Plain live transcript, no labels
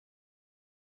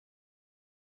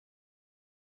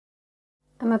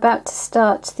I'm about to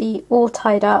start the all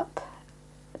tied up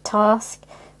task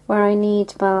where I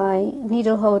need my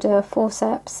needle holder,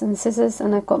 forceps and scissors,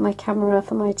 and I've got my camera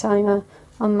for my timer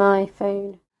on my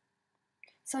phone.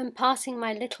 So I'm passing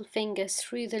my little fingers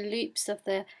through the loops of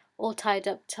the all tied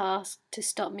up task to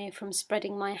stop me from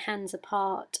spreading my hands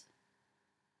apart.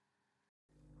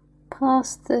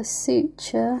 Pass the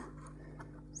suture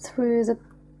through the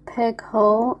peg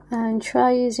hole and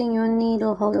try using your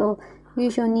needle holder.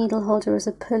 Use your needle holder as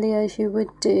a pulley as you would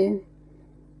do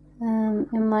in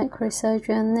microsurgery,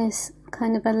 and this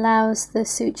kind of allows the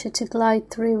suture to glide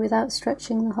through without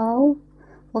stretching the hole,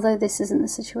 although this isn't the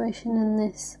situation in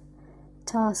this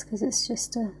task because it's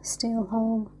just a steel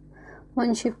hole.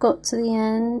 Once you've got to the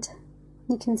end,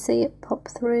 you can see it pop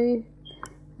through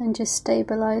and just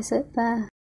stabilize it there.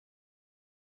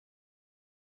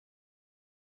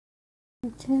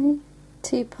 Okay,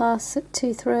 two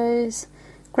throws,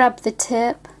 grab the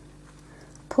tip,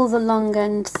 pull the long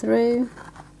end through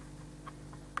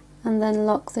and then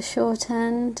lock the short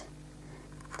end.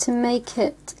 To make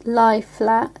it lie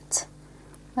flat,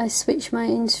 I switch my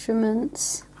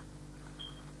instruments,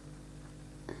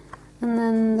 and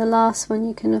then the last one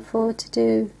you can afford to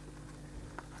do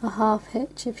a half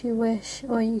hitch if you wish,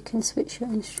 or you can switch your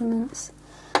instruments.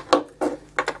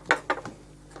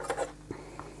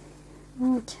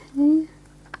 Okay,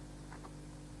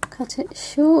 cut it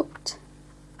short.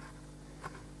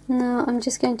 Now I'm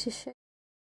just going to show